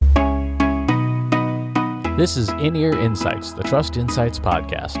This is In-Ear Insights, the Trust Insights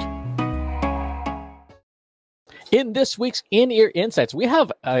podcast. In this week's In-Ear Insights, we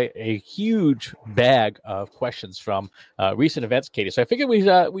have a huge bag of questions from recent events, Katie. So I figured we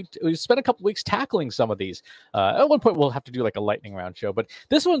spent a couple weeks tackling some of these. At one point, we'll have to do like a lightning round show. But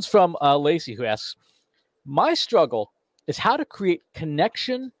this one's from Lacey, who asks, my struggle is how to create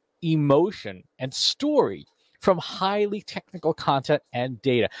connection, emotion, and story from highly technical content and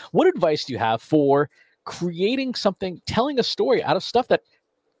data. What advice do you have for creating something, telling a story out of stuff that,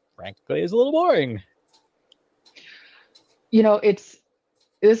 frankly, is a little boring? You know, this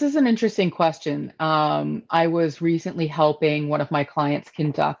is an interesting question. I was recently helping one of my clients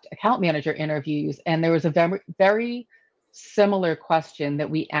conduct account manager interviews, and there was a very, very similar question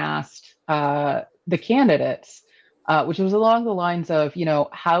that we asked the candidates, which was along the lines of,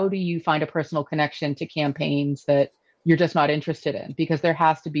 how do you find a personal connection to campaigns that you're just not interested in? Because there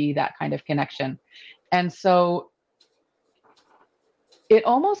has to be that kind of connection. And so it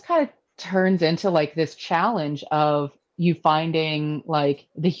almost kind of turns into like this challenge of you finding like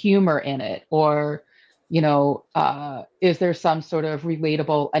the humor in it, or is there some sort of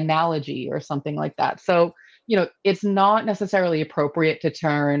relatable analogy or something like that? So it's not necessarily appropriate to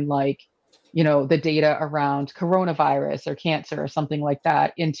turn like the data around coronavirus or cancer or something like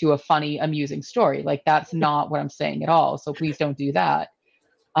that into a funny, amusing story. Like, that's not what I'm saying at all, so please don't do that.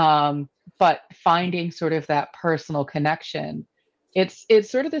 But finding sort of that personal connection, it's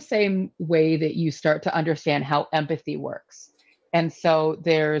sort of the same way that you start to understand how empathy works. And so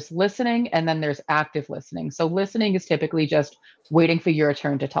there's listening, and then there's active listening. So listening is typically just waiting for your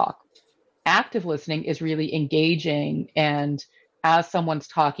turn to talk. Active listening is really engaging, and as someone's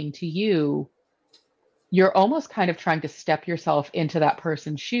talking to you, you're almost kind of trying to step yourself into that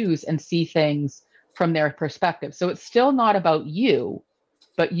person's shoes and see things from their perspective. So it's still not about you,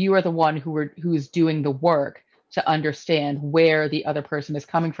 but you are the one who's doing the work to understand where the other person is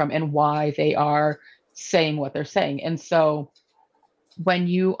coming from and why they are saying what they're saying. And so when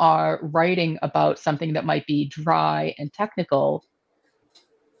you are writing about something that might be dry and technical,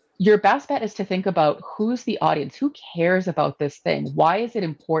 your best bet is to think about who's the audience, who cares about this thing, why is it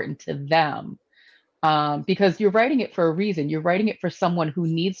important to them? Because you're writing it for a reason. You're writing it for someone who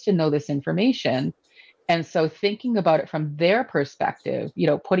needs to know this information. And so thinking about it from their perspective,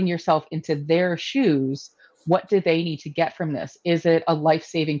 putting yourself into their shoes, what do they need to get from this? Is it a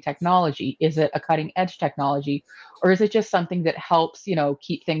life-saving technology? Is it a cutting-edge technology? Or is it just something that helps,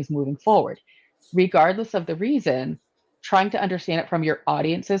 keep things moving forward? Regardless of the reason, trying to understand it from your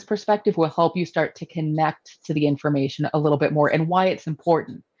audience's perspective will help you start to connect to the information a little bit more and why it's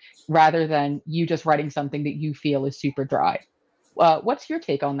important, rather than you just writing something that you feel is super dry. What's your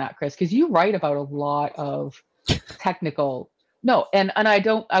take on that, Chris? Because you write about a lot of technical. No, and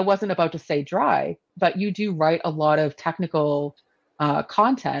I wasn't about to say dry, but you do write a lot of technical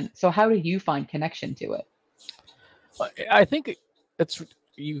content. So how do you find connection to it? I think it's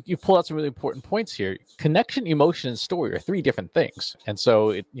you pull out some really important points here. Connection, emotion, and story are three different things, and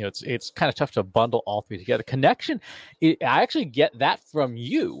so it's kind of tough to bundle all three together. Connection, I actually get that from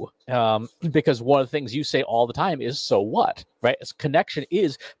you, because one of the things you say all the time is "so what," right? Connection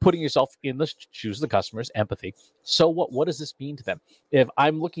is putting yourself in the shoes of the customers, empathy. So what? What does this mean to them? If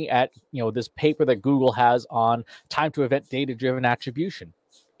I'm looking at this paper that Google has on time to event data-driven attribution,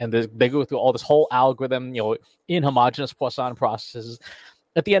 and they go through all this whole algorithm, inhomogeneous Poisson processes.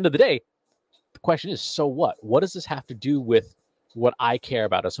 At the end of the day, the question is, so what? What does this have to do with what I care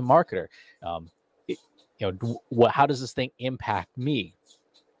about as a marketer? How does this thing impact me?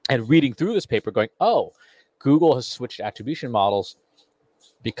 And reading through this paper going, oh, Google has switched attribution models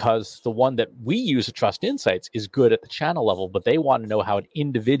because the one that we use at Trust Insights is good at the channel level, but they want to know how an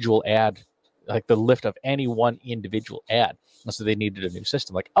individual ad, like the lift of any one individual ad. And so they needed a new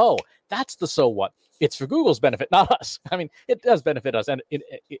system. Like, oh, that's the so what. It's for Google's benefit, not us. I mean, it does benefit us, and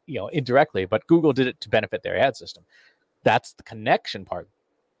indirectly, but Google did it to benefit their ad system. That's the connection part.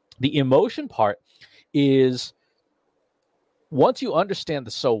 The emotion part is, once you understand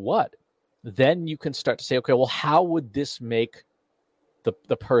the so what, then you can start to say, okay, well, how would this make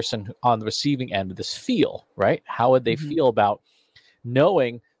the person on the receiving end of this feel, right? How would they feel about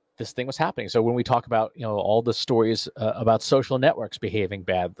knowing this thing was happening? So when we talk about all the stories about social networks behaving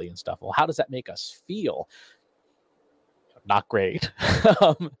badly and stuff, well, how does that make us feel? Not great.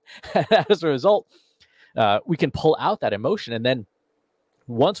 As a result, we can pull out that emotion, and then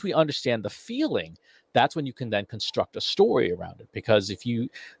once we understand the feeling, that's when you can then construct a story around it. Because if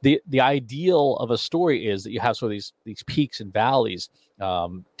the ideal of a story is that you have sort of these peaks and valleys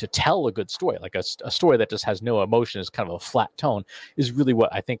to tell a good story. Like a story that just has no emotion, is kind of a flat tone, is really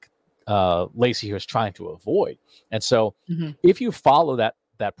what I think Lacey here is trying to avoid. And so Mhm. if you follow that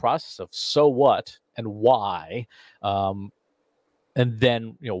process of so what and why, and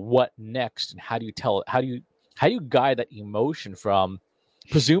then what next, and how do you guide that emotion from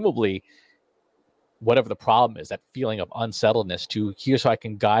presumably whatever the problem is, that feeling of unsettledness, to here's how I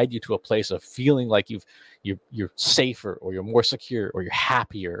can guide you to a place of feeling like you're safer, or you're more secure, or you're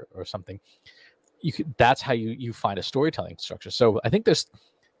happier, or something. That's how you find a storytelling structure. So I think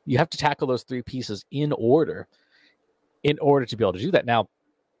you have to tackle those three pieces in order to be able to do that. Now,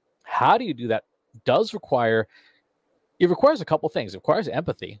 how do you do that? It requires a couple things. It requires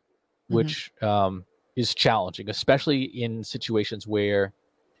empathy, which is challenging, especially in situations where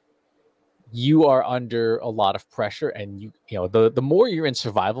you are under a lot of pressure, and the more you're in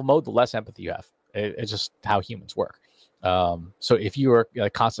survival mode, the less empathy you have. It's just how humans work. So if you are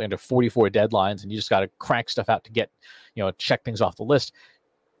constantly under 44 deadlines and you just got to crank stuff out to get, check things off the list,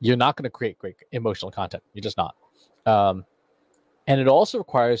 you're not going to create great emotional content. You're just not. And it also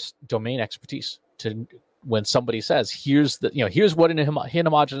requires domain expertise to, when somebody says, here's what an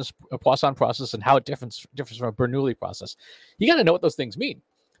inhomogeneous Poisson process and how it differs from a Bernoulli process. You got to know what those things mean,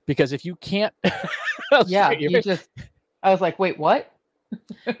 because if you can't, I was like, wait, what?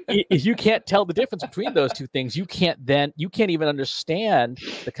 If you can't tell the difference between those two things, you can't even understand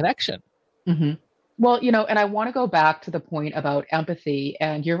the connection. Mm-hmm. Well, and I want to go back to the point about empathy,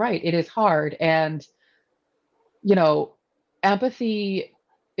 and you're right, it is hard. And, empathy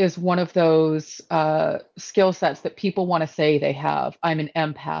is one of those skill sets that people want to say they have. I'm an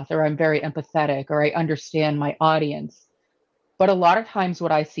empath, or I'm very empathetic, or I understand my audience. But a lot of times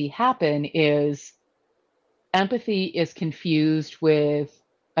what I see happen is empathy is confused with,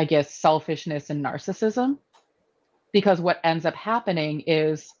 I guess, selfishness and narcissism. Because what ends up happening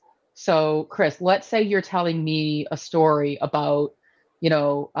is, so Chris, let's say you're telling me a story about,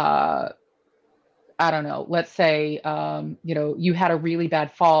 I don't know, let's say, you had a really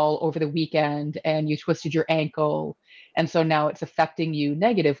bad fall over the weekend and you twisted your ankle. And so now it's affecting you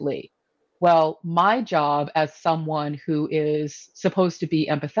negatively. Well, my job as someone who is supposed to be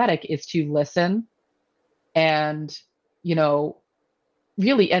empathetic is to listen and,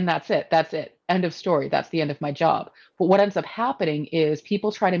 really, and that's it. That's it. End of story. That's the end of my job. But what ends up happening is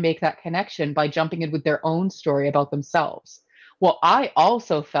people try to make that connection by jumping in with their own story about themselves. Well, I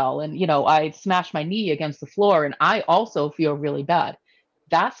also fell and, I smashed my knee against the floor and I also feel really bad.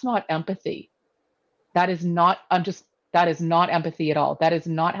 That's not empathy. That is not, that is not empathy at all. That is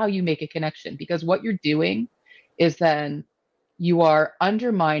not how you make a connection, because what you're doing is then you are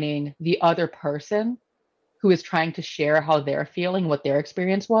undermining the other person who is trying to share how they're feeling, what their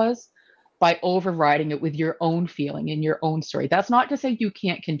experience was, by overriding it with your own feeling and your own story. That's not to say you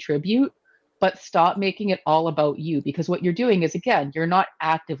can't contribute, but stop making it all about you, because what you're doing is, again, you're not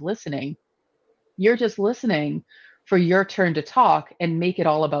active listening. You're just listening for your turn to talk and make it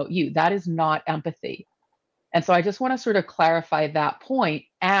all about you. That is not empathy. And so I just want to sort of clarify that point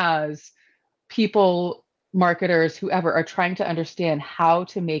as people, marketers, whoever, are trying to understand how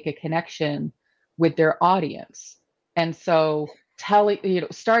to make a connection with their audience. And so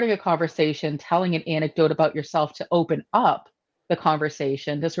starting a conversation, telling an anecdote about yourself to open up the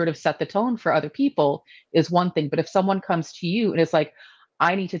conversation, to sort of set the tone for other people, is one thing. But if someone comes to you and is like,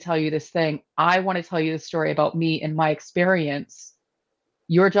 I need to tell you this thing, I want to tell you this story about me and my experience,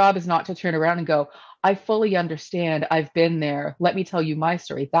 your job is not to turn around and go, I fully understand, I've been there, let me tell you my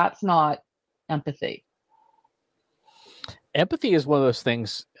story. That's not empathy. Empathy is one of those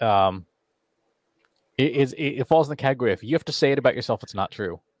things, it falls in the category, if you have to say it about yourself, it's not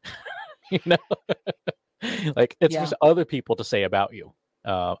true. Like, it's just other people to say about you,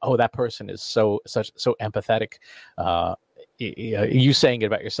 oh, that person is so empathetic. You saying it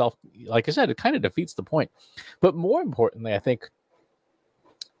about yourself, like I said, it kind of defeats the point. But more importantly, I think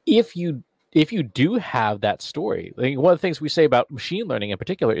if you do have that story, like, one of the things we say about machine learning in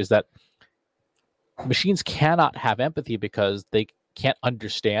particular is that machines cannot have empathy because they can't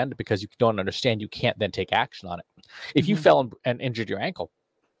understand. Because you don't understand, you can't then take action on it. If you fell and injured your ankle,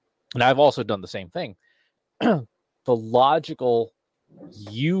 and I've also done the same thing, the logical,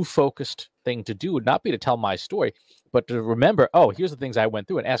 you-focused thing to do would not be to tell my story, but to remember, oh, here's the things I went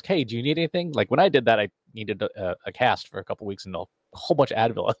through, and ask, hey, do you need anything? Like, when I did that, I needed a cast for a couple of weeks and a whole bunch of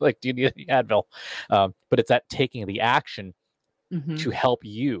Advil. Like, do you need any Advil? But it's that taking the action to help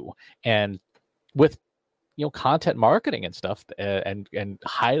you. And with content marketing and stuff, and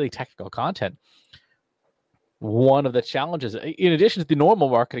highly technical content, one of the challenges, in addition to the normal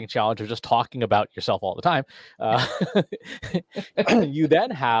marketing challenge of just talking about yourself all the time, you then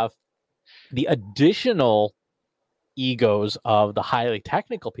have the additional egos of the highly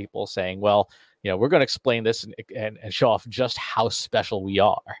technical people saying, well, we're going to explain this and show off just how special we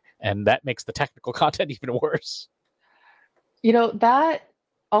are. And that makes the technical content even worse. That,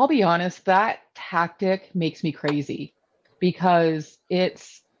 I'll be honest, that tactic makes me crazy because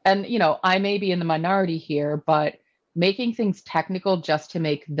and I may be in the minority here, but making things technical just to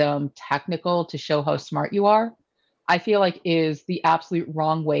make them technical to show how smart you are, I feel like is the absolute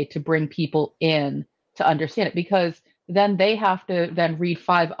wrong way to bring people in to understand it, because then they have to then read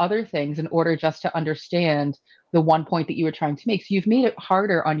 5 other things in order just to understand the one point that you were trying to make. So you've made it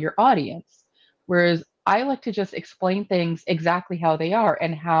harder on your audience. Whereas I like to just explain things exactly how they are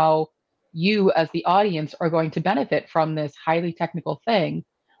and how you as the audience are going to benefit from this highly technical thing.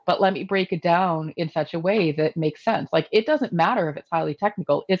 But let me break it down in such a way that makes sense. Like, it doesn't matter if it's highly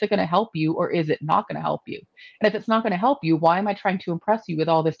technical. Is it going to help you or is it not going to help you? And if it's not going to help you, why am I trying to impress you with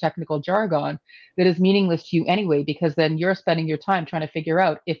all this technical jargon that is meaningless to you anyway? Because then you're spending your time trying to figure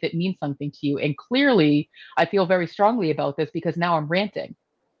out if it means something to you. And clearly, I feel very strongly about this because now I'm ranting.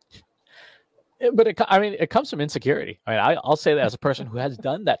 But it comes from insecurity. I'll say that as a person who has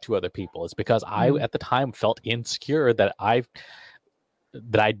done that to other people. It's because I, at the time, felt insecure that I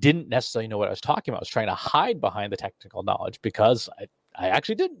didn't necessarily know what I was talking about. I was trying to hide behind the technical knowledge because I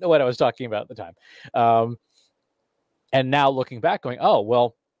actually didn't know what I was talking about at the time. And now looking back, going, oh,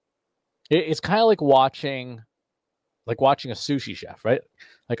 well, it's kind of like watching a sushi chef, right?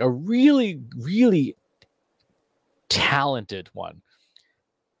 Like a really, really talented one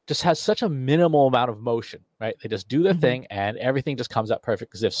just has such a minimal amount of motion, right? They just do their thing and everything just comes out perfect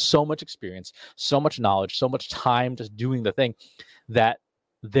because they have so much experience, so much knowledge, so much time just doing the thing that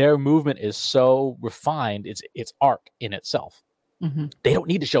their movement is so refined. It's art in itself. They don't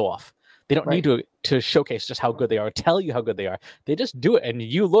need to show off. They don't need to showcase just how good they are, tell you how good they are. They just do it. And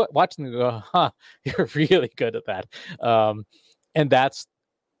you watch them and go, huh, you're really good at that. And that's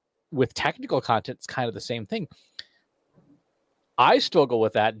with technical content, it's kind of the same thing. I struggle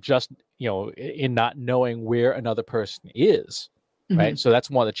with that just, in not knowing where another person is, right? So that's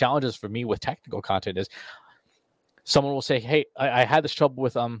one of the challenges for me with technical content is someone will say, hey, I had this trouble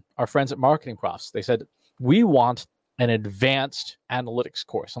with our friends at Marketing Profs. They said, we want an advanced analytics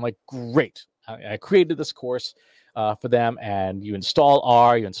course. I'm like, great. I created this course for them, and you install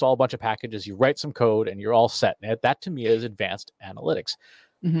R, you install a bunch of packages, you write some code, and you're all set. And that to me is advanced analytics.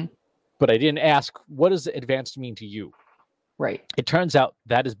 But I didn't ask, what does advanced mean to you? Right. It turns out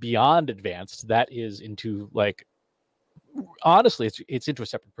that is beyond advanced. That is into honestly, it's into a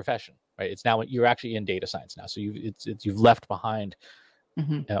separate profession, right? It's now you're actually in data science now. So you've left behind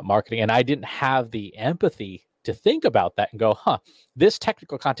marketing, and I didn't have the empathy to think about that and go, this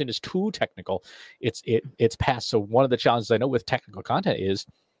technical content is too technical. It's past. So one of the challenges I know with technical content is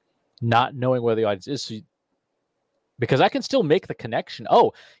not knowing where the audience is. So because I can still make the connection.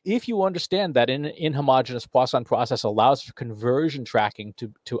 Oh, if you understand that an inhomogeneous Poisson process allows for conversion tracking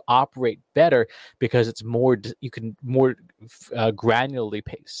to operate better because it's you can more granularly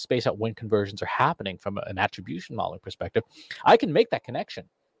space out when conversions are happening from an attribution modeling perspective, I can make that connection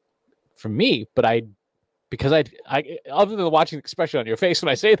for me. But because I other than watching the expression on your face when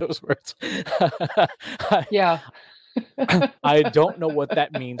I say those words, yeah, I don't know what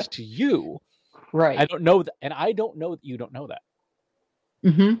that means to you. Right. I don't know that, and I don't know that you don't know that.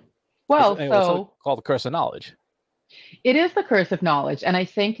 Well, it's called the curse of knowledge. It is the curse of knowledge, and I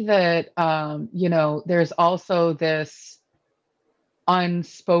think that there's also this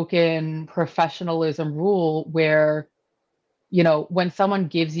unspoken professionalism rule where when someone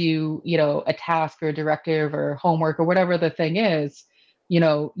gives you a task or a directive or homework or whatever the thing is,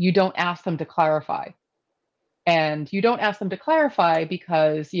 you don't ask them to clarify. And you don't ask them to clarify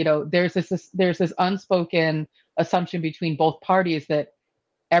because there's this unspoken assumption between both parties that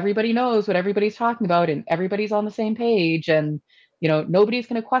everybody knows what everybody's talking about and everybody's on the same page, and nobody's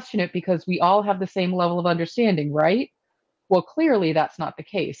going to question it because we all have the same level of understanding, right? Well, clearly that's not the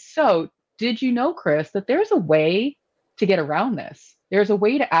case. So did you know, Chris, that there's a way to get around this? There's a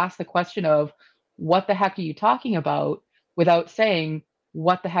way to ask the question of what the heck are you talking about without saying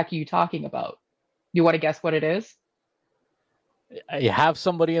what the heck are you talking about? You want to guess what it is? You have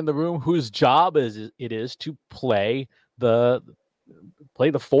somebody in the room whose job it is to play the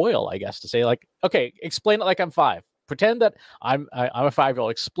foil, I guess, to say like, okay, explain it like I'm 5. Pretend that I'm a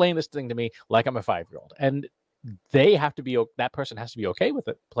 5-year-old. Explain this thing to me like I'm a 5-year-old. And that person has to be okay with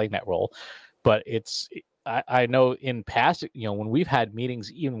it playing that role. But I know in past, when we've had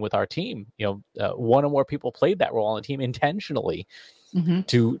meetings, even with our team, one or more people played that role on the team intentionally.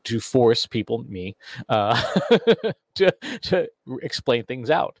 To force me to explain things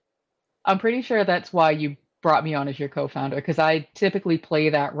out. I'm pretty sure that's why you brought me on as your co-founder, because I typically play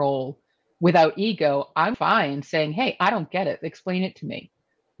that role without ego. I'm fine saying, hey, I don't get it. Explain it to me.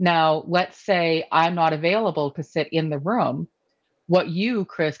 Now, let's say I'm not available to sit in the room. What you,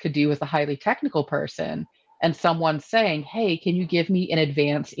 Chris, could do as a highly technical person and someone saying, hey, can you give me an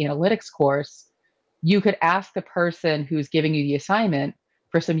advanced analytics course? You could ask the person who's giving you the assignment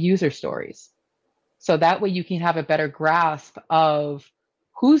for some user stories. So that way you can have a better grasp of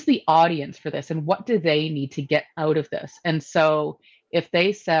who's the audience for this and what do they need to get out of this. And so if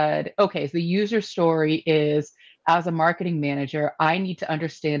they said, okay, so the user story is, as a marketing manager, I need to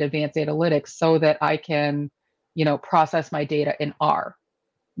understand advanced analytics so that I can, process my data in R.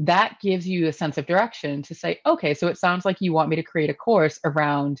 That gives you a sense of direction to say, okay, so it sounds like you want me to create a course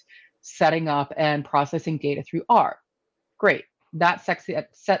around setting up and processing data through R. Great. That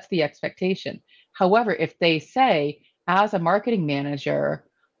sets the expectation. However, if they say, as a marketing manager,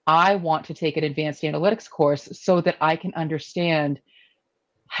 I want to take an advanced analytics course so that I can understand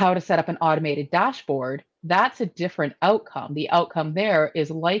how to set up an automated dashboard, that's a different outcome. The outcome there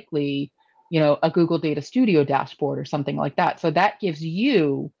is likely, a Google Data Studio dashboard or something like that. So that gives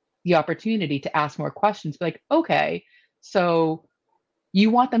you the opportunity to ask more questions. Like, okay, so you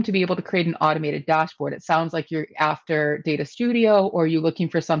want them to be able to create an automated dashboard. It sounds like you're after Data Studio, or you're looking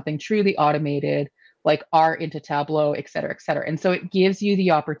for something truly automated, like R into Tableau, et cetera, et cetera. And so it gives you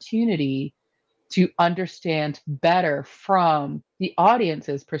the opportunity to understand better from the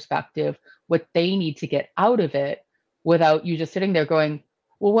audience's perspective what they need to get out of it, without you just sitting there going,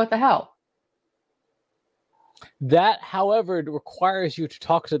 well, what the hell? That, however, requires you to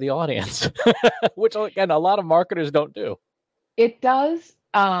talk to the audience, which, again, a lot of marketers don't do. It does.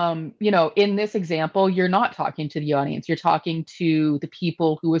 In this example, you're not talking to the audience. You're talking to the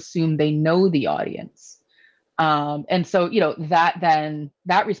people who assume they know the audience. And so,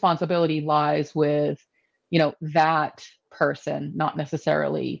 that responsibility lies with, that person, not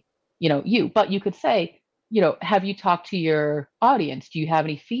necessarily, you. But you could say, have you talked to your audience? Do you have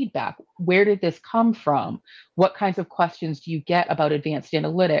any feedback? Where did this come from? What kinds of questions do you get about advanced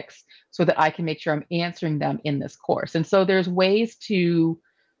analytics so that I can make sure I'm answering them in this course? And so there's ways to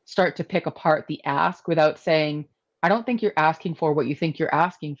start to pick apart the ask without saying, I don't think you're asking for what you think you're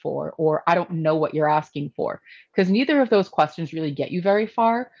asking for, or I don't know what you're asking for, because neither of those questions really get you very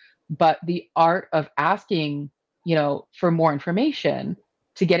far. But the art of asking, for more information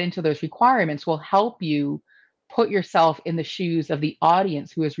to get into those requirements will help you put yourself in the shoes of the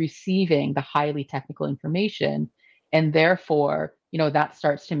audience who is receiving the highly technical information. And therefore, that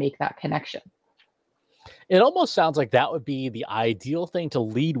starts to make that connection. It almost sounds like that would be the ideal thing to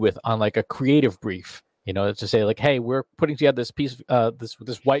lead with on like a creative brief, to say like, hey, we're putting together this piece of this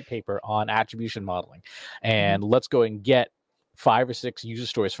white paper on attribution modeling, and let's go and get 5 or 6 user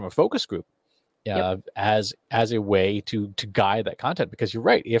stories from a focus group. As a way to guide that content. Because you're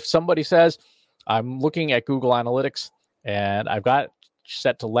right, if somebody says, I'm looking at Google Analytics and I've got it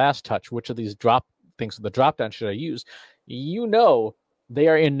set to last touch, which of these drop down should I use? They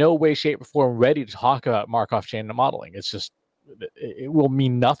are in no way, shape, or form ready to talk about Markov chain modeling. It's just, it will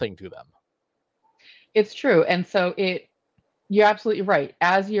mean nothing to them. It's true. And so you're absolutely right.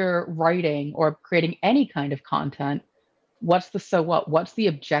 As you're writing or creating any kind of content, what's the so what? What's the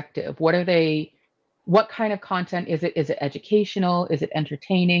objective? What kind of content is it? Is it educational? Is it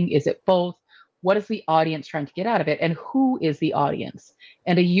entertaining? Is it both? What is the audience trying to get out of it? And who is the audience?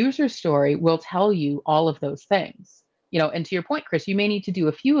 And a user story will tell you all of those things. And to your point, Chris, you may need to do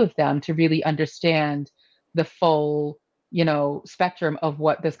a few of them to really understand the full, spectrum of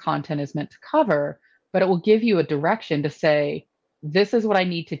what this content is meant to cover. But it will give you a direction to say, this is what I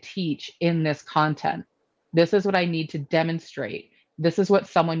need to teach in this content. This is what I need to demonstrate. This is what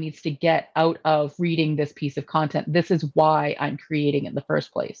someone needs to get out of reading this piece of content. This is why I'm creating it in the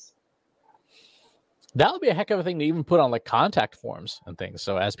first place. That would be a heck of a thing to even put on like contact forms and things.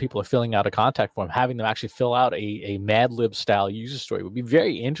 So as people are filling out a contact form, having them actually fill out a Mad Lib style user story would be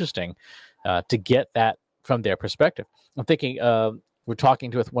very interesting to get that from their perspective. I'm thinking we're talking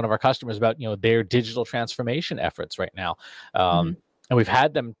to one of our customers about their digital transformation efforts right now, and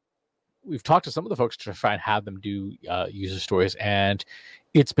we've talked to some of the folks to try and have them do user stories, and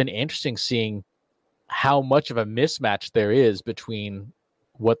it's been interesting seeing how much of a mismatch there is between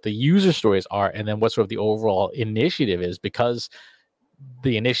what the user stories are and then what sort of the overall initiative is, because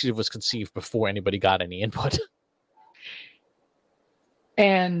the initiative was conceived before anybody got any input.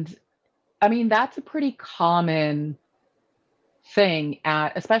 And I mean, that's a pretty common thing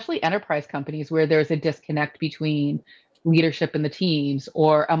at especially enterprise companies, where there's a disconnect between leadership in the teams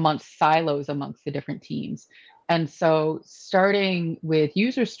or amongst silos amongst the different teams. And so starting with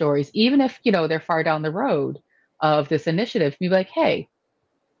user stories, even if, they're far down the road of this initiative, be like, hey,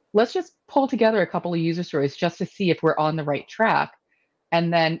 let's just pull together a couple of user stories just to see if we're on the right track.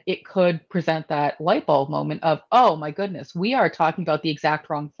 And then it could present that light bulb moment of, oh my goodness, we are talking about the exact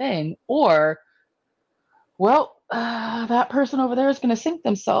wrong thing. Or, well, that person over there is going to sink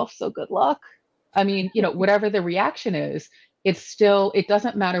themselves. So good luck. I mean, whatever the reaction is, it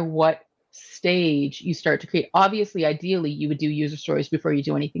doesn't matter what stage you start to create. Obviously, ideally, you would do user stories before you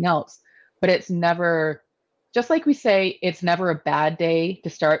do anything else. But it's never, just like we say, it's never a bad day to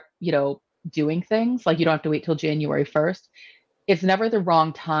start, doing things. Like you don't have to wait till January 1st. It's never the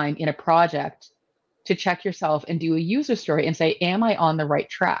wrong time in a project to check yourself and do a user story and say, am I on the right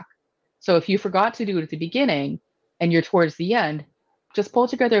track? So if you forgot to do it at the beginning and you're towards the end, just pull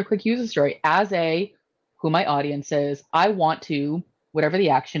together a quick user story as who my audience is. I want to, whatever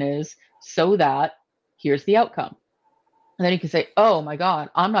the action is, so that here's the outcome. And then you can say, oh my God,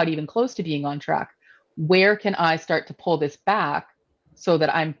 I'm not even close to being on track. Where can I start to pull this back so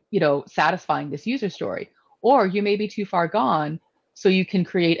that I'm, satisfying this user story? Or you may be too far gone, so you can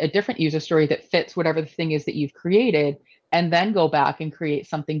create a different user story that fits whatever the thing is that you've created, and then go back and create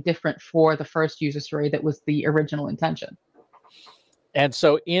something different for the first user story that was the original intention. And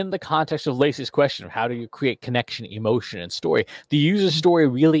so in the context of Lacey's question of how do you create connection, emotion, and story, the user story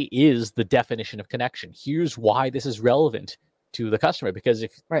really is the definition of connection. Here's why this is relevant to the customer, because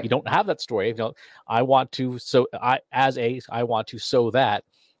if you don't have that story, I want to sow that.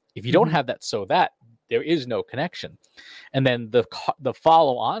 If you don't have that so that, there is no connection. And then the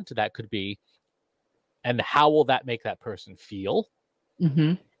follow on to that could be, and how will that make that person feel?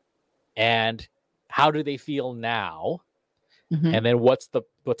 Mm-hmm. And how do they feel now? Mm-hmm. And then what's the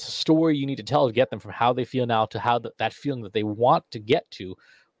story you need to tell to get them from how they feel now to how that feeling that they want to get to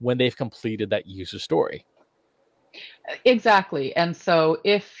when they've completed that user story. Exactly. And so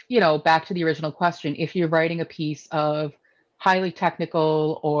if, back to the original question, if you're writing a piece of highly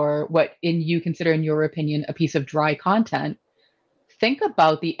technical or what you consider, in your opinion, a piece of dry content, think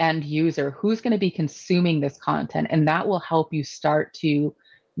about the end user, who's going to be consuming this content, and that will help you start to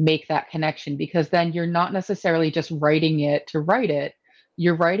make that connection, because then you're not necessarily just writing it to write it.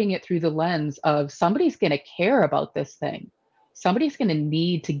 You're writing it through the lens of somebody's going to care about this thing. Somebody's going to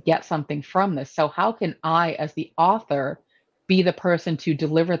need to get something from this. So how can I, as the author, be the person to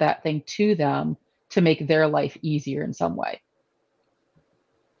deliver that thing to them to make their life easier in some way?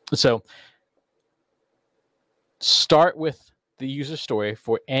 So start with the user story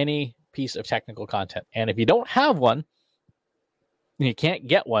for any piece of technical content. And if you don't have one, and you can't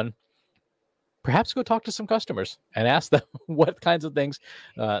get one, perhaps go talk to some customers and ask them what kinds of things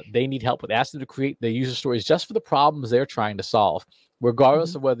they need help with. Ask them to create the user stories just for the problems they're trying to solve,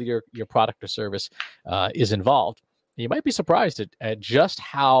 regardless of whether your product or service is involved. You might be surprised at just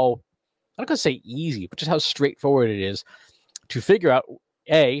how, I'm not going to say easy, but just how straightforward it is to figure out,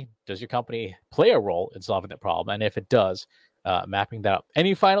 does your company play a role in solving that problem? And if it does, mapping that out.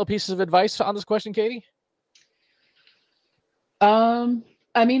 Any final pieces of advice on this question, Katie?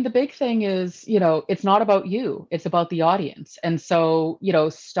 I mean, the big thing is, it's not about you, it's about the audience. And so,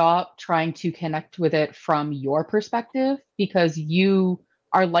 stop trying to connect with it from your perspective, because you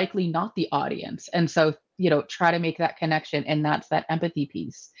are likely not the audience. And so, try to make that connection. And that's that empathy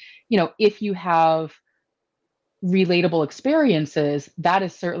piece. If you have relatable experiences, that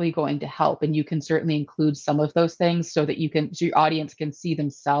is certainly going to help. And you can certainly include some of those things so that your audience can see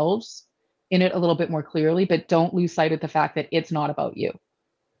themselves in it a little bit more clearly, but don't lose sight of the fact that it's not about you.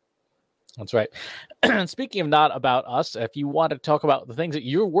 That's right. Speaking of not about us, if you want to talk about the things that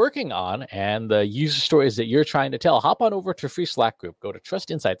you're working on and the user stories that you're trying to tell, hop on over to a free Slack group. Go to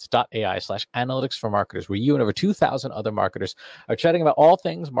trustinsights.ai/analytics for marketers, where you and over 2,000 other marketers are chatting about all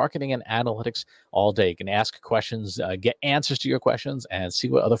things marketing and analytics all day. You can ask questions, get answers to your questions, and see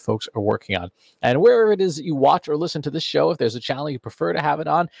what other folks are working on. And wherever it is that you watch or listen to this show, if there's a channel you prefer to have it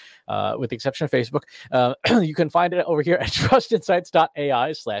on, with the exception of Facebook, you can find it over here at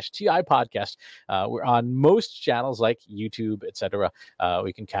trustinsights.ai/TI podcast. We're on most channels like YouTube, etc.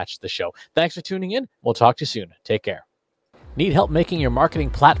 We can catch the show. Thanks for tuning in. We'll talk to you soon. Take care. Need help making your marketing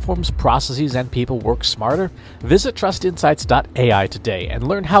platforms, processes, and people work smarter? Visit trustinsights.ai today and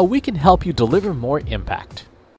learn how we can help you deliver more impact.